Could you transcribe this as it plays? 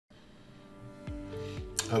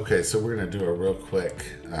Okay, so we're going to do a real quick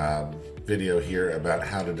video here about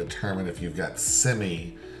how to determine if you've got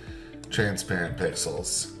semi-transparent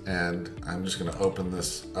pixels. And I'm just going to open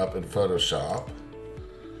this up in Photoshop.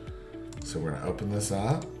 So we're going to open this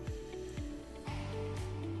up.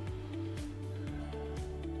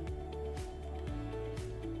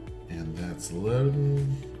 And that's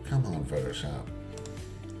loading. Come on, Photoshop.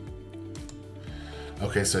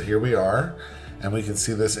 Okay, so here we are. And we can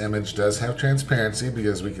see this image does have transparency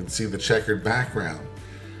because we can see the checkered background.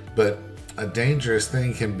 But a dangerous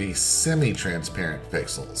thing can be semi-transparent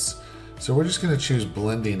pixels. So we're just going to choose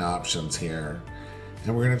blending options here.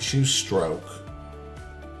 And we're going to choose stroke.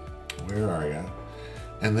 Where are you?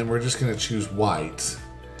 And then we're just going to choose white.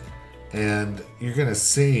 And you're going to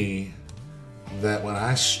see that when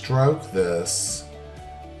I stroke this,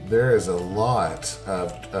 there is a lot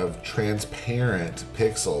of transparent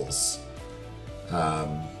pixels.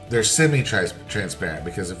 They're semi-transparent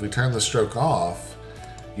because if we turn the stroke off,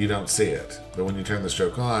 you don't see it. But when you turn the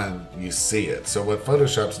stroke on, you see it. So what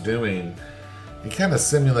Photoshop's doing, it kind of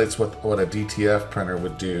simulates what a DTF printer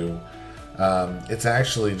would do. It's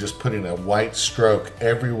actually just putting a white stroke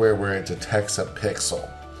everywhere where it detects a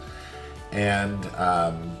pixel. And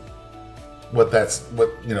when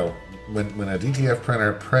a DTF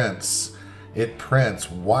printer prints, it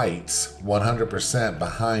prints white 100%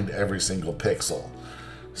 behind every single pixel.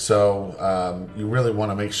 So you really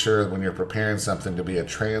want to make sure when you're preparing something to be a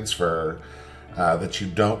transfer that you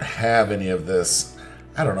don't have any of this,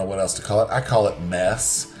 I don't know what else to call it. I call it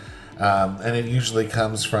mess. And it usually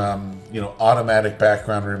comes from, automatic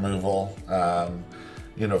background removal.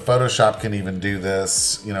 Photoshop can even do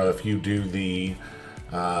this. If you do the,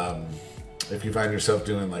 if you find yourself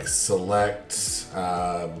doing like select,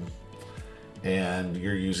 and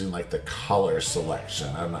you're using like the color selection.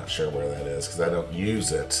 I'm not sure where that is because I don't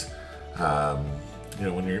use it.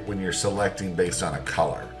 When you're selecting based on a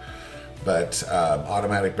color. But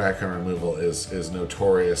automatic background removal is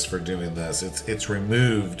notorious for doing this. It's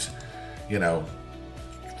removed,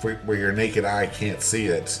 where your naked eye can't see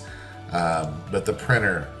it, but the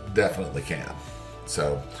printer definitely can.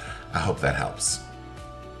 So I hope that helps.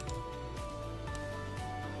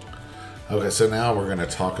 Okay, so now we're going to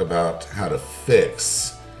talk about how to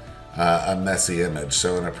fix a messy image.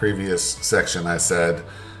 So in a previous section I said,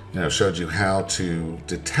 showed you how to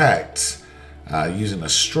detect using a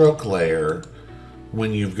stroke layer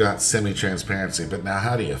when you've got semi-transparency, but now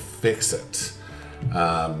how do you fix it?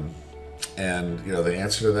 And the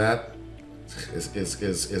answer to that is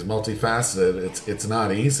multifaceted. It's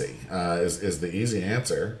not easy, is the easy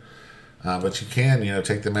answer. But you can,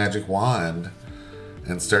 take the magic wand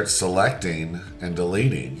and start selecting and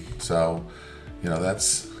deleting. So, you have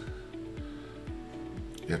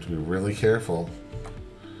to be really careful.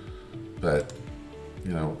 But,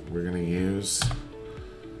 we're going to use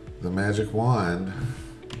the magic wand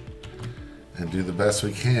and do the best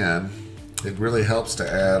we can. It really helps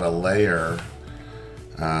to add a layer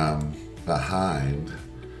behind.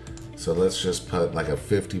 So let's just put like a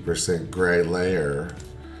 50% gray layer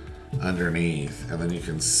underneath, and then you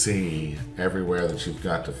can see everywhere that you've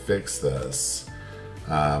got to fix this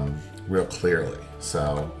real clearly.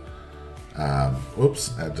 So,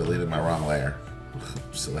 whoops, I deleted my wrong layer.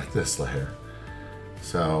 Select this layer.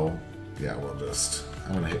 So, yeah, I'm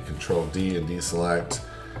gonna hit Control D and deselect.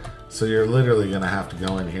 So you're literally gonna have to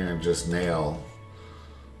go in here and just nail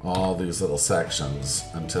all these little sections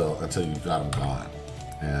until you've got them gone.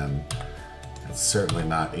 And it's certainly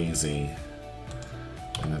not easy.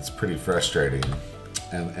 And it's pretty frustrating,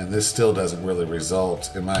 and this still doesn't really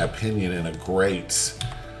result, in my opinion, in a great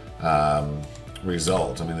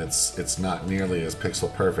result. I mean, it's not nearly as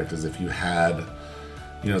pixel perfect as if you had,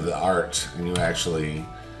 the art, and you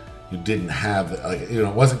didn't have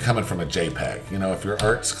it wasn't coming from a JPEG. If your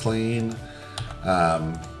art's clean,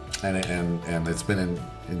 and it's been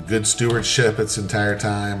in good stewardship its entire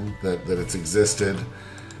time that it's existed,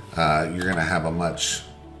 you're gonna have a much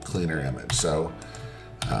cleaner image. So.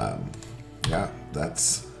 Yeah,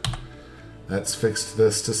 that's fixed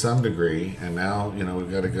this to some degree, and now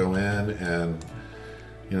we've got to go in and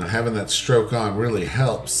having that stroke on really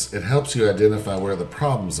helps. It helps you identify where the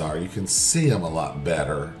problems are. You can see them a lot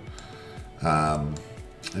better, and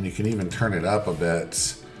you can even turn it up a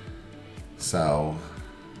bit. So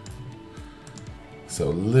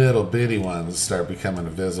little bitty ones start becoming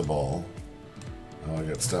visible. Oh, I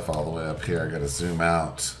got stuff all the way up here. I got to zoom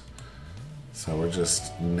out. So we're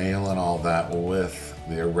just nailing all that with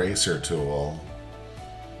the eraser tool.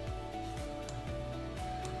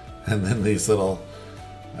 And then these little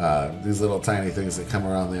tiny things that come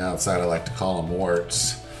around the outside, I like to call them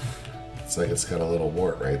warts. Looks like it's got a little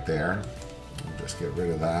wart right there. We'll just get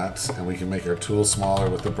rid of that. And we can make our tool smaller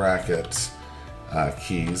with the bracket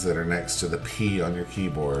keys that are next to the P on your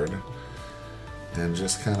keyboard. And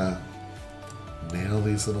just kind of nail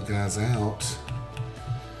these little guys out.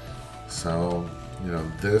 So, you know,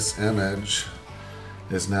 this image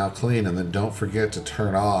is now clean. And then don't forget to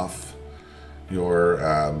turn off your,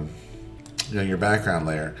 you know, your background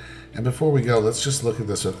layer. And before we go, let's just look at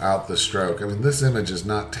this without the stroke. I mean, this image is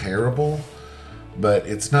not terrible, but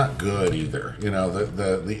it's not good either. You know,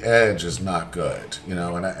 the edge is not good. You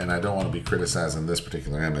know, and I don't want to be criticizing this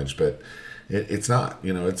particular image, but it's not.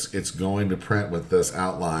 You know, it's going to print with this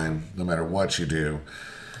outline no matter what you do.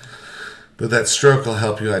 But that stroke will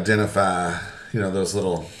help you identify, you know, those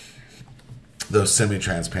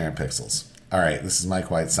semi-transparent pixels. All right, this is Mike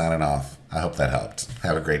White signing off. I hope that helped.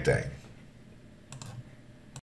 Have a great day.